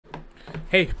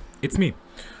Hey, it's me.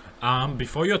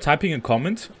 Before you're typing a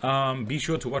comment, be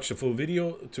sure to watch the full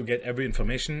video to get every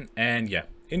information, and yeah,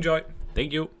 enjoy.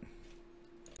 Thank you.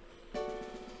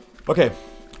 Okay,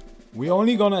 we're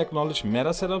only gonna acknowledge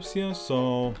meta setups here,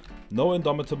 so no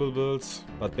indomitable builds,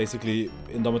 but basically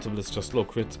indomitable is just low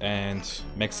crit and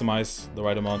maximize the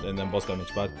right amount and then boss damage.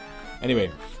 But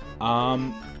anyway,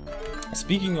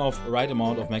 speaking of right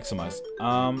amount of maximize,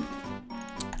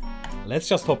 let's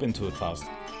just hop into it fast.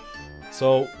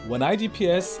 So when I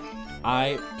DPS,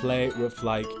 I play with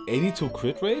like 82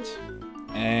 crit rate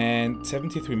and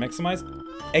 73 maximize.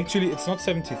 Actually, it's not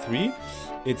 73,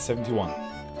 it's 71.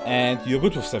 And you're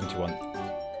good with 71.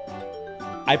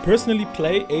 I personally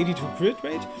play 82 crit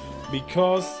rate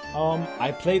because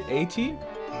I played 80,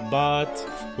 but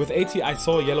with 80 I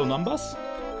saw yellow numbers.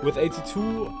 With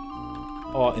 82,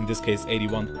 or in this case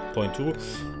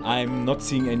 81.2, I'm not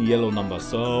seeing any yellow numbers.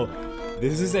 So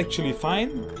this is actually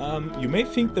fine. You may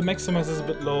think the maximize is a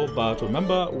bit low, but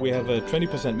remember we have a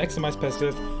 20% maximize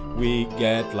passive. We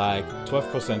get like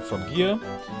 12% from gear.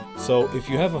 So if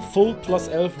you have a full plus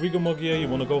 11 Rigor gear, you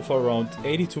want to go for around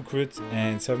 82 crit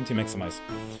and 70 maximize.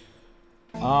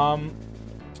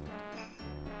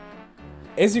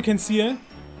 As you can see here,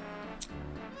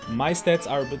 my stats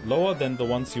are a bit lower than the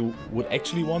ones you would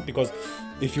actually want, because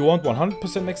if you want 100%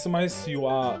 maximize, you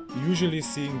are usually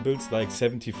seeing builds like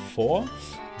 74.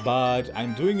 But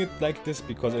I'm doing it like this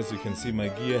because, as you can see, my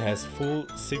gear has full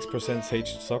 6%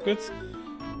 Sage sockets.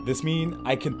 This means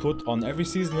I can put on every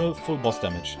seasonal full boss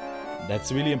damage.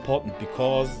 That's really important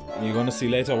because you're gonna see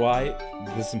later why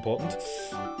this is important.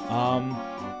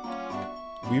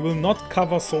 We will not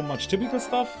cover so much typical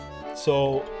stuff.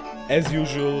 So, as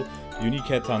usual, unique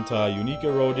headhunter, unique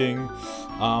eroding,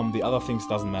 the other things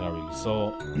doesn't matter really.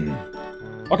 So,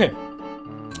 okay.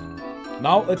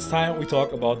 Now it's time we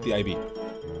talk about the IB.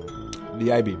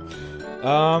 The IB.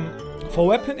 For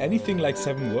weapon, anything like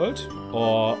 7 World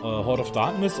or Horde of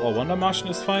Darkness or Wonder Martian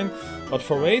is fine. But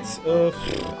for raids,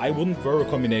 I wouldn't wear a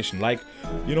combination. Like,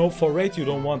 you know, for raid you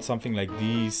don't want something like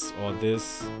these or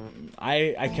this.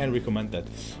 I can't recommend that.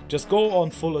 Just go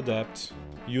on full adapt.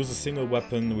 Use a single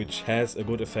weapon which has a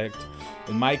good effect.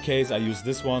 In my case I use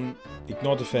this one.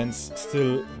 Ignore defense,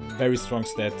 still very strong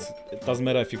stats. It doesn't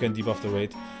matter if you can debuff the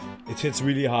raid. It hits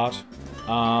really hard.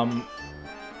 I'm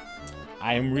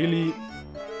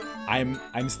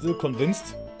still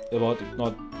convinced about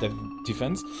ignore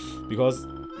defense because,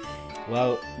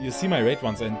 well, you see my raid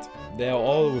ones and they are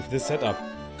all with this setup.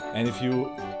 And if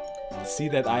you see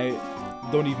that I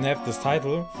don't even have this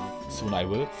title, soon I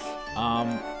will,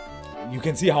 you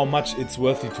can see how much it's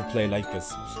worthy to play like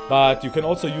this. But you can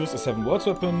also use a 7 Worlds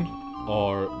weapon,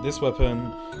 or this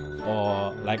weapon,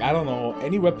 or like, I don't know,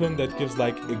 any weapon that gives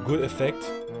like a good effect,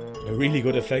 a really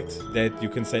good effect, that you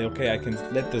can say, okay, I can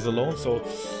let this alone, so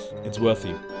it's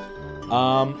worthy.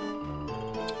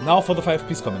 Now for the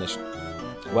 5-piece combination.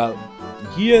 Well,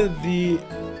 here the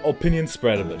opinions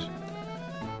spread a bit.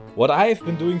 What I've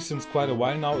been doing since quite a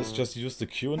while now is just use the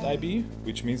current IB,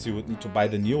 which means you would need to buy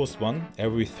the newest one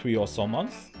every 3 or so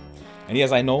months. And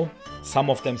yes, I know, some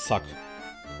of them suck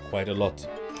quite a lot.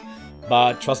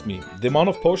 But trust me, the amount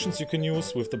of potions you can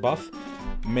use with the buff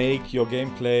make your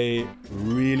gameplay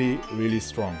really, really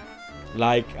strong.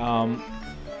 Like,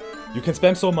 you can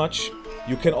spam so much.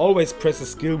 You can always press a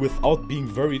skill without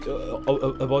being worried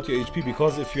about your HP,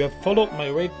 because if you have followed my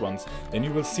raid runs, then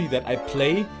you will see that I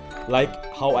play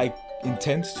like how I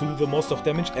intend to do the most of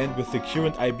damage, and with the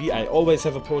current IB I always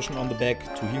have a potion on the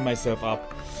back to heal myself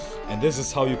up. And this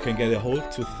is how you can get a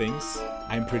hold to things,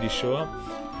 I'm pretty sure.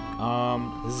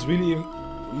 This is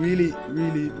really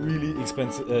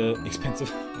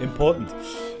expensive, important,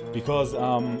 because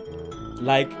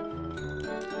like,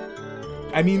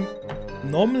 I mean,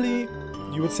 normally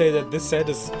you would say that this set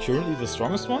is currently the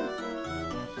strongest one.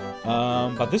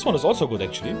 But this one is also good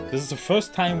actually. This is the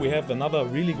first time we have another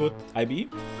really good IB.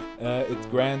 It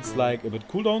grants like a bit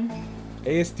cooldown,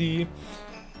 ASD.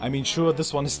 I mean, sure,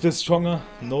 this one is still stronger.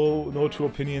 No two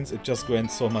opinions. It just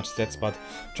grants so much stats. But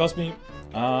trust me,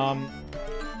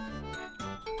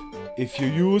 if you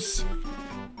use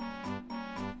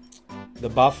the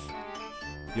buff,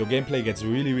 your gameplay gets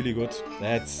really, really good.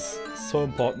 That's so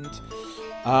important.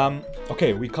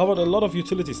 Okay, we covered a lot of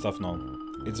utility stuff now.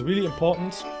 It's really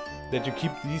important that you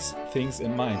keep these things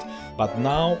in mind. But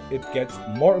now it gets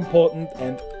more important,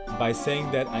 and by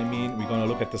saying that I mean we're gonna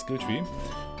look at the skill tree.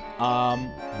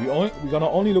 We're gonna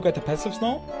only look at the passives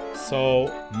now. So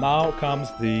now comes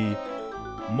the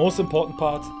most important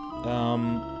part,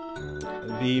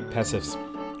 the passives.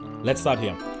 Let's start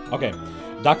here. Okay,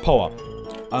 Dark Power.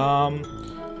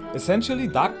 Essentially,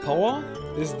 Dark Power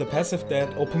is the passive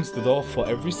that opens the door for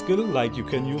every skill. Like, you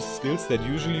can use skills that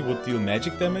usually would deal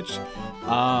magic damage,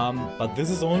 but this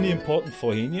is only important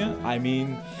for Henia. I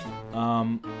mean,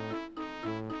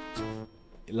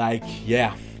 like,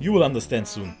 yeah, you will understand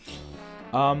soon.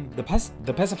 The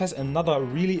passive has another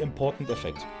really important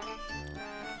effect.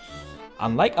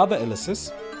 Unlike other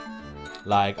LSs,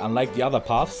 unlike the other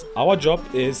paths, our job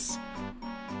is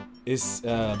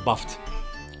buffed.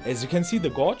 As you can see, the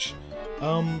Gorge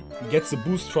gets a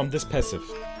boost from this passive.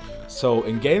 So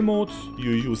in Gale mode,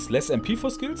 you use less MP for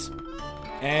skills,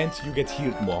 and you get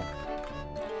healed more.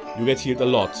 You get healed a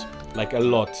lot, like a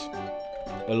lot.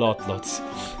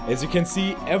 As you can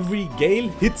see, every Gale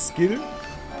hit skill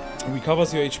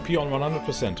recovers your HP on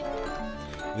 100%.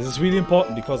 This is really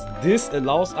important because this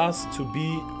allows us to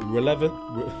be relevant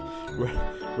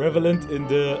in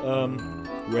the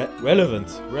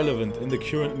relevant in the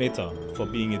current meta for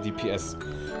being a DPS.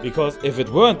 Because if it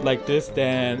weren't like this,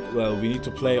 then, well, we need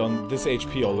to play on this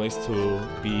HP always to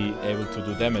be able to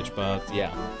do damage. But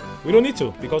yeah, we don't need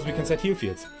to because we can set heal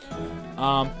fields.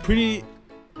 Pretty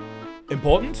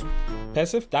important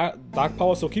passive, dark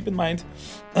power. So keep in mind,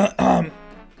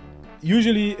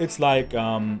 usually it's like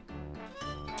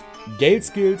Gale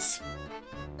skills.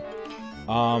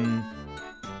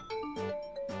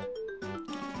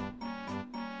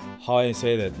 How I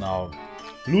say that now?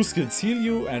 Blue skills heal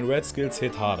you and red skills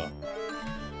hit harder.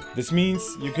 This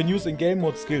means you can use in game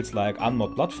mode skills like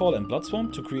Unmod Bloodfall and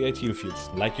Bloodswarm to create heal fields,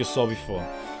 like you saw before.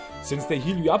 Since they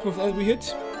heal you up with every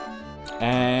hit.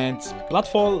 And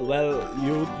Bloodfall, well,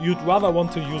 you'd rather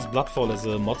want to use Bloodfall as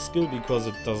a mod skill because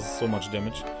it does so much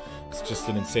damage. It's just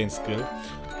an insane skill.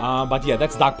 But yeah,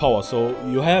 that's dark power. So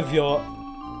you have your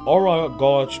Aura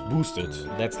Gorge boosted.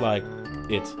 That's like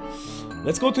it.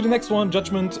 Let's go to the next one,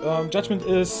 Judgment. Judgment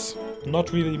is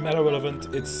not really meta relevant.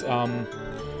 It's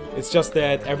just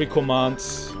that every command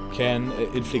can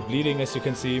inflict bleeding, as you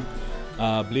can see.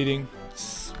 Bleeding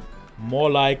is more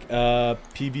like a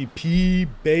PvP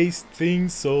based thing,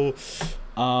 so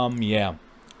yeah,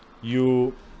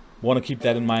 you want to keep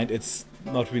that in mind. It's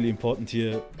not really important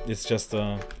here, it's just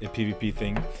a PvP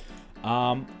thing.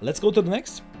 Let's go to the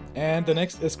next, and the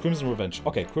next is Crimson Revenge.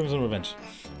 Okay, Crimson Revenge,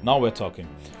 now we're talking.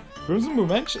 Crimson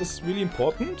Revenge is really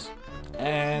important,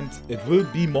 and it will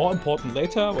be more important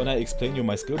later when I explain you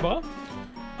my skill bar.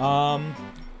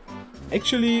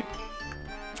 Actually,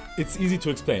 it's easy to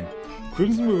explain.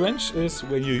 Crimson Revenge is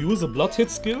when you use a blood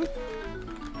hit skill,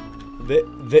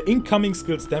 the incoming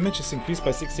skill's damage is increased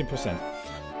by 16%.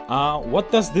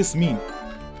 What does this mean?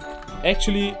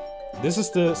 Actually, this is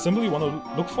the symbol you want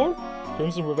to look for,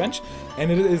 Crimson Revenge,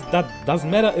 and that doesn't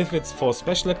matter if it's for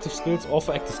special active skills or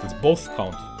for active skills, both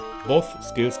count. Both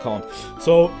skills count.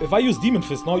 So if I use Demon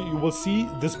Fist now, you will see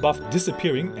this buff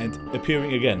disappearing and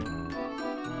appearing again.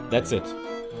 That's it.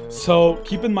 So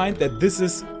keep in mind that this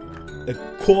is a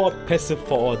core passive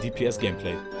for our DPS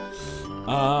gameplay.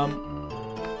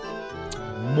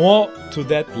 More to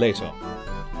that later.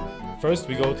 First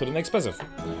we go to the next passive.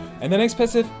 And the next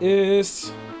passive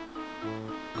is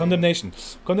Condemnation.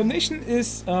 Condemnation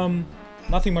is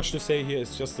nothing much to say here.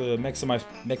 It's just a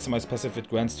maximize passive. It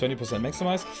grants 20%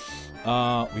 maximize.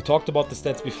 We talked about the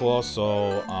stats before,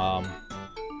 so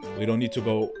we don't need to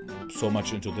go so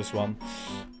much into this one.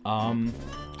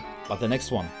 But the next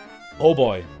one, oh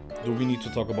boy, do we need to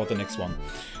talk about the next one.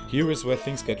 Here is where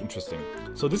things get interesting.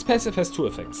 So this passive has two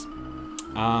effects.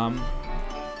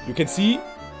 You can see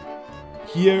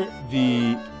here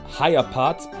the higher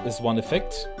part is one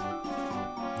effect.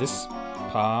 This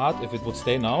part, if it would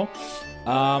stay now,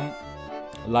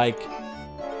 like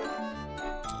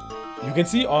you can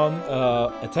see on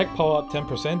attack power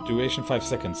 10%, duration 5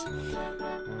 seconds.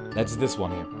 That's this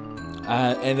one here.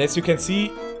 And as you can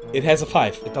see, it has a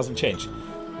 5, it doesn't change.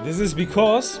 This is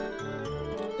because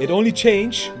it only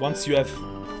changes once you have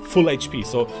full HP.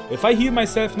 So if I heal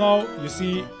myself now, you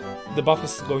see the buff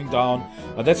is going down.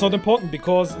 But that's not important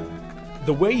because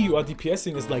the way you are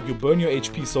DPSing is like you burn your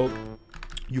HP, so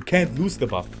you can't lose the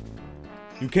buff.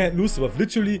 You can't lose the buff.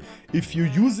 Literally, if you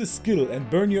use a skill and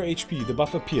burn your HP, the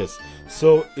buff appears.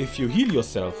 So if you heal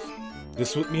yourself,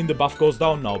 this would mean the buff goes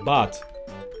down now, but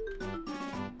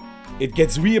it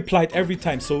gets reapplied every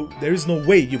time, so there is no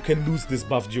way you can lose this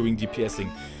buff during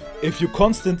DPSing. If you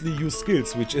constantly use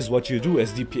skills, which is what you do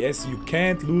as DPS, you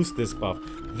can't lose this buff.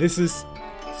 This is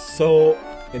so...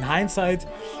 In hindsight,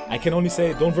 I can only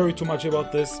say don't worry too much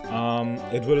about this.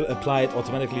 It will apply it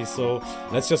automatically. So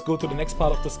let's just go to the next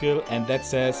part of the skill, and that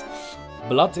says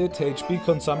blood hit HP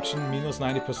consumption minus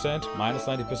 90%,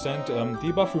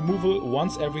 debuff removal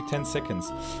once every 10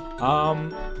 seconds.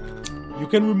 You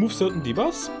can remove certain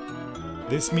debuffs.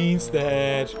 This means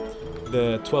that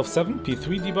the 12-7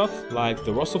 P3 debuff, like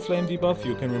the Rosso Flame debuff,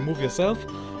 you can remove yourself.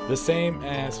 The same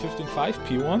as 15-5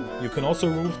 P1, you can also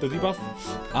remove the debuff,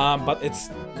 but it's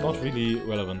not really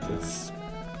relevant.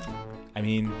 I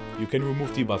mean, you can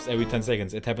remove debuffs every 10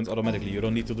 seconds. It happens automatically. You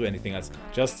don't need to do anything else.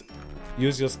 Just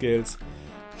use your skills,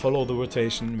 follow the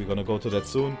rotation. We're gonna go to that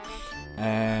soon.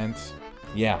 And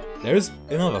yeah, there is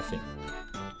another thing.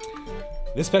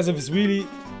 This passive is really,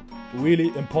 really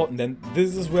important, and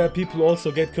this is where people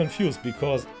also get confused,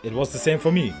 because it was the same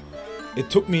for me. It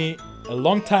took me a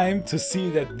long time to see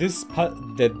that this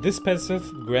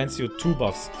passive grants you 2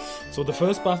 buffs. So the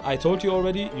first buff I told you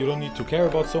already, you don't need to care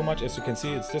about so much. As you can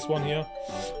see, it's this one here.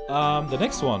 The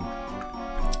next one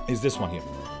is this one here.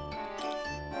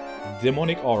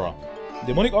 Demonic Aura.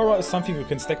 Demonic Aura is something you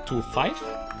can stack to 5.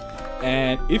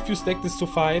 And if you stack this to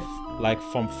 5, like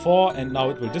from 4, and now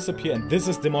it will disappear. And this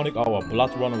is Demonic Aura,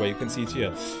 Blood Runaway. You can see it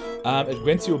here. It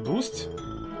grants you a boost.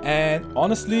 And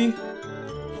honestly,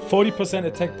 40%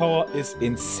 attack power is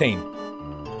insane.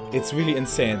 It's really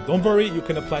insane. Don't worry, you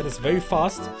can apply this very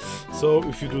fast. So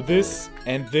if you do this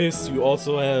and this, you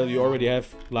already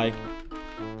have, like,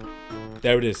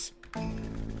 there it is.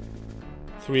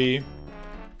 3,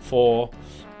 4.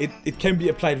 It can be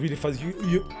applied really fast.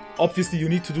 Obviously you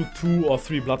need to do 2 or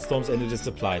 3 Bloodstorms and it is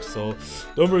applied. So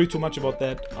don't worry too much about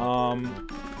that.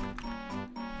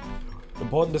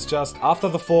 Important is just after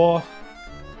the 4,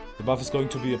 the buff is going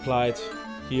to be applied.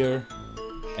 Here,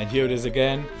 and here it is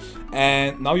again.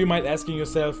 And now you might asking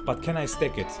yourself, but can I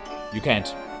stack it? You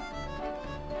can't.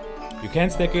 You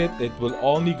can't stack it. It will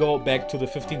only go back to the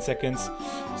 15 seconds.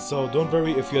 So don't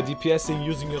worry, if you're DPSing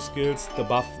using your skills, the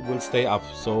buff will stay up.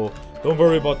 So don't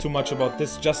worry about too much about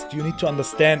this. Just you need to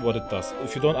understand what it does.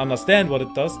 If you don't understand what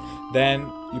it does,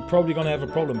 then you're probably gonna have a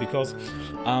problem, because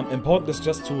important is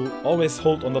just to always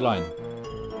hold on the line.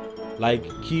 Like,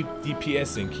 keep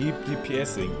DPSing, keep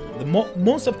DPSing.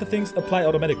 Most of the things apply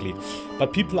automatically,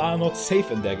 but people are not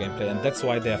safe in their gameplay, and that's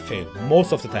why they fail.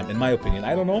 Most of the time, in my opinion.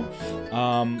 I don't know.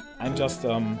 I'm just,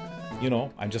 you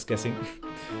know, I'm just guessing.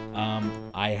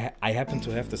 I happen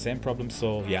to have the same problem,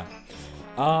 so yeah.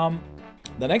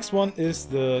 The next one is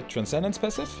the Transcendence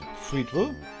passive, Freed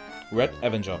Will, Red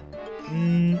Avenger.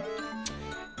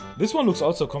 This one looks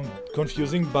also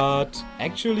confusing, but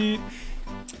actually...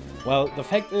 Well, the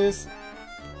fact is,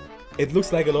 it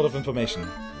looks like a lot of information,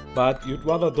 but you'd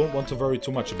rather don't want to worry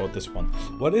too much about this one.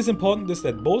 What is important is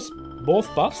that both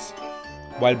buffs,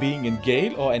 while being in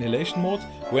Gale or Annihilation mode,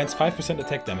 grants 5%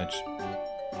 attack damage.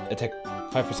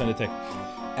 5% attack.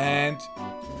 And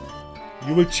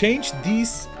you will change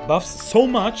these buffs so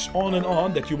much on and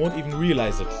on that you won't even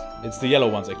realize it. It's the yellow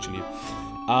ones, actually.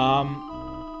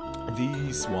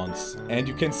 These ones. And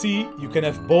you can see, you can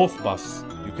have both buffs.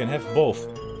 You can have both.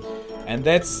 And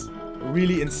that's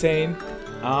really insane.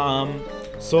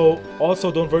 So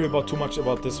also don't worry about too much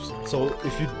about this. So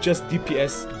if you just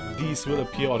DPS, these will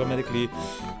appear automatically.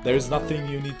 There is nothing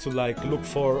you need to like look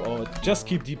for, or just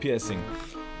keep DPSing.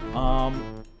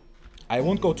 I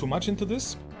won't go too much into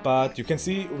this, but you can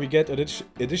see we get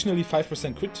additionally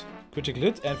 5% critical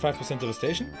hit and 5%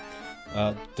 devastation.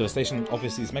 Devastation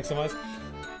obviously is maximized.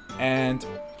 And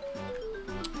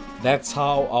that's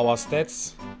how our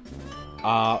stats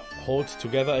are hold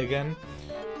together again.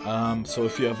 So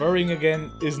if you're worrying again,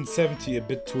 isn't 70 a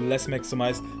bit too less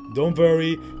maximized? Don't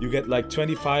worry, you get like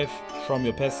 25 from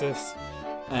your passives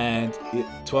and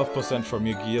 12% from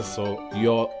your gear, so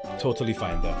you're totally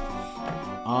fine there.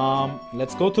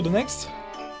 Let's go to the next.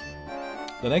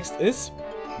 The next is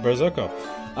Berserker.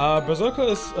 Berserker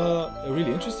is a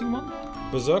really interesting one.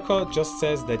 Berserker just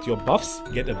says that your buffs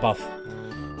get a buff.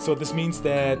 So this means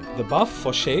that the buff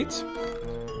for Shade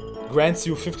grants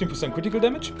you 15% critical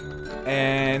damage,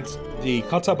 and the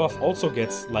Kata buff also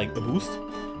gets like a boost,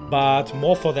 but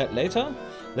more for that later.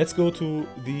 Let's go to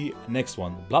the next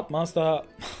one. Bloodmaster.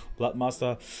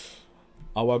 Bloodmaster,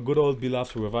 our good old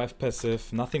beloved revive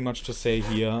passive. Nothing much to say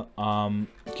here.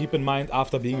 Keep in mind,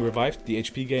 after being revived, the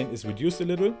HP gain is reduced a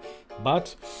little,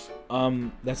 but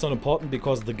that's not important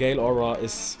because the Gale Aura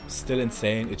is still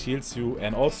insane. It heals you,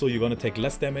 and also you're gonna take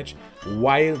less damage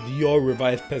while your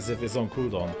revive passive is on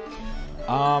cooldown.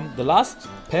 The last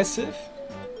passive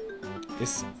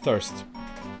is Thirst.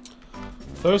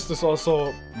 Thirst is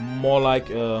also more like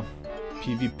a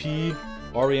PvP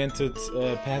oriented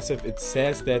passive. It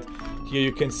says that here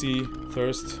you can see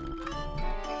Thirst.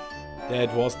 There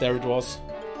it was, there it was.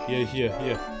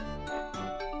 Here.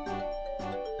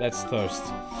 That's Thirst.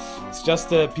 It's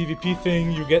just a PvP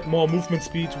thing. You get more movement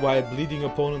speed while bleeding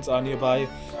opponents are nearby.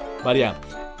 But yeah.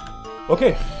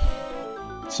 Okay.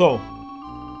 So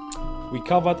we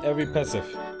covered every passive.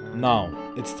 Now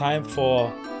it's time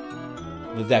for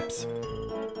the depth,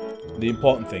 the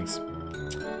important things.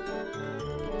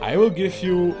 I will give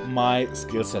you my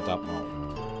skill setup now.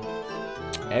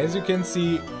 As you can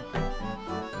see,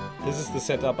 this is the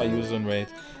setup I use on raid,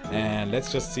 and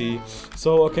let's just see.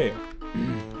 So okay,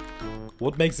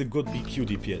 what makes a good BQ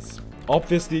DPS?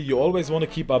 Obviously, you always want to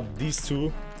keep up these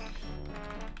two.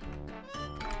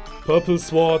 Purple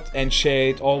sword and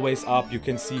shade always up. You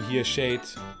can see here shade.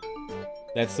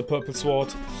 That's the purple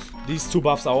sword. These two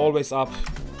buffs are always up.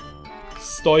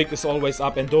 Stoic is always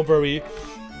up, and don't worry.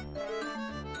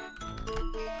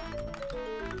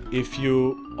 If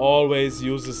you always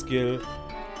use a skill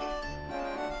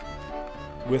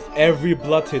with every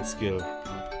blood hit skill,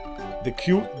 the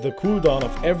cooldown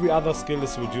of every other skill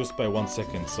is reduced by 1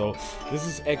 second. So this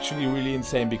is actually really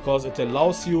insane because it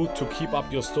allows you to keep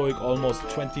up your stoic almost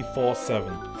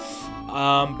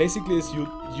 24/7. Basically it's you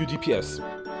DPS,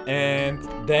 and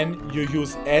then you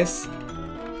use S,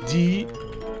 D,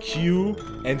 Q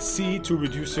and C to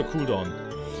reduce your cooldown.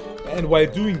 And while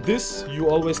doing this, you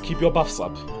always keep your buffs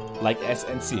up, like S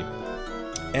and C.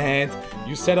 And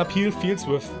you set up heal fields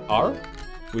with R,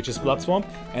 which is Blood Swamp,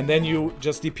 and then you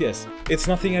just DPS. It's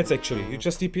nothing else actually, you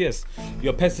just DPS.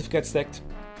 Your passive gets stacked,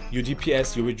 you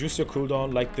DPS, you reduce your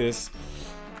cooldown like this,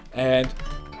 and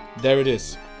there it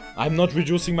is. I'm not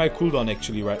reducing my cooldown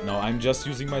actually right now, I'm just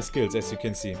using my skills, as you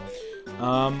can see.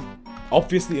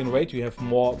 Obviously in raid you have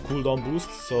more cooldown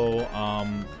boosts, so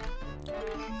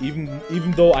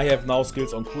even though I have now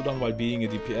skills on cooldown while being a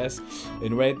DPS,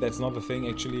 in raid that's not a thing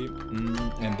actually,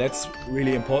 and that's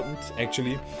really important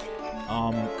actually.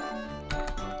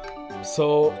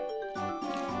 So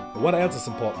what else is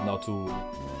important now to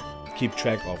keep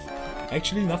track of?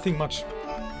 Actually nothing much.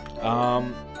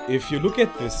 If you look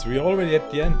at this, we're already at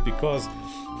the end, because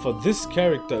for this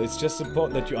character it's just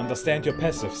important that you understand your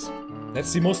passives.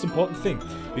 That's the most important thing.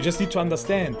 You just need to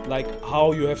understand like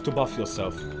how you have to buff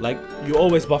yourself. Like you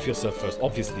always buff yourself first,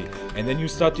 obviously, and then you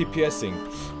start DPSing.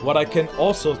 What I can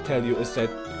also tell you is that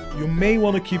you may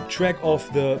want to keep track of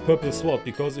the purple sword,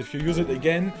 because if you use it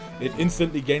again, it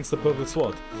instantly gains the purple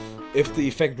sword. If the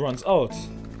effect runs out,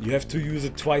 you have to use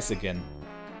it twice again.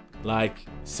 Like,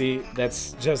 see,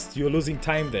 that's just, you're losing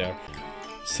time there.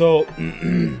 So,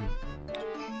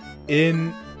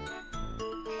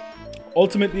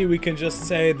 ultimately we can just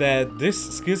say that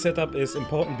this skill setup is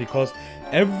important because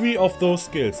every of those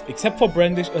skills, except for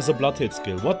Brandish as a blood hit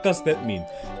skill, what does that mean?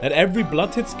 That every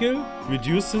blood hit skill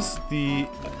reduces the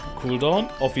cooldown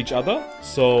of each other.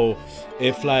 So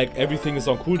if like everything is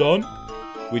on cooldown,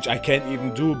 which I can't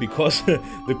even do because the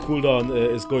cooldown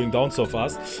is going down so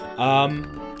fast,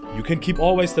 you can keep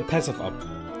always the passive up.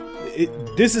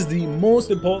 This is the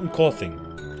most important core thing.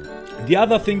 The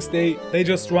other things, they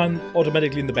just run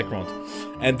automatically in the background.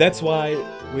 And that's why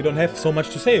we don't have so much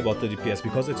to say about the DPS,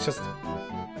 because it's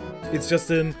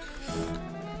just in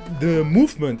the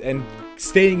movement, and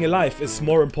staying alive is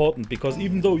more important, because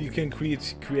even though you can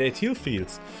create heal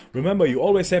fields, remember you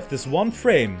always have this one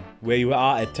frame where you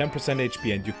are at 10%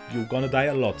 HP and you're gonna die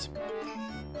a lot.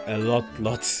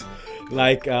 Lots.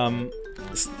 Like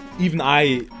even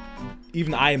I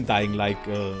am dying like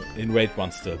in raid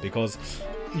 1 still, because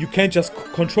you can't just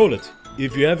control it.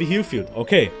 If you have a heal field,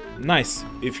 okay, nice.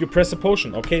 If you press a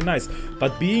potion, okay, nice.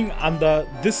 But being under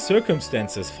these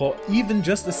circumstances for even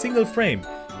just a single frame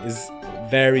is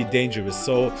very dangerous.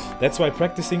 So that's why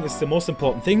practicing is the most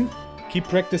important thing. Keep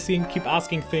practicing, keep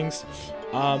asking things.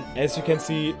 As you can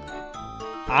see,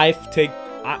 I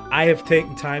have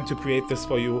taken time to create this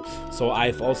for you, so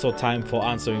I've also time for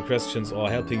answering questions or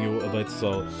helping you a bit.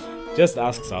 So just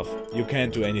ask stuff. You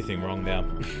can't do anything wrong there.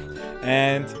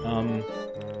 And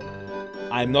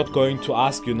I'm not going to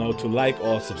ask you now to like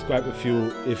or subscribe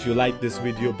if you like this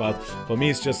video, but for me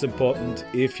it's just important.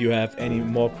 If you have any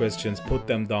more questions, put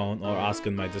them down or ask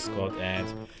in my Discord. And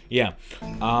yeah,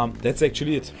 that's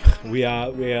actually it. We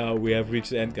have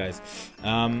reached the end, guys.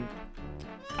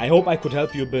 I hope I could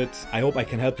help you a bit. I hope I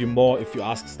can help you more if you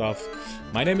ask stuff.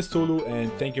 My name is Tolu,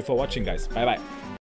 and thank you for watching, guys. Bye bye.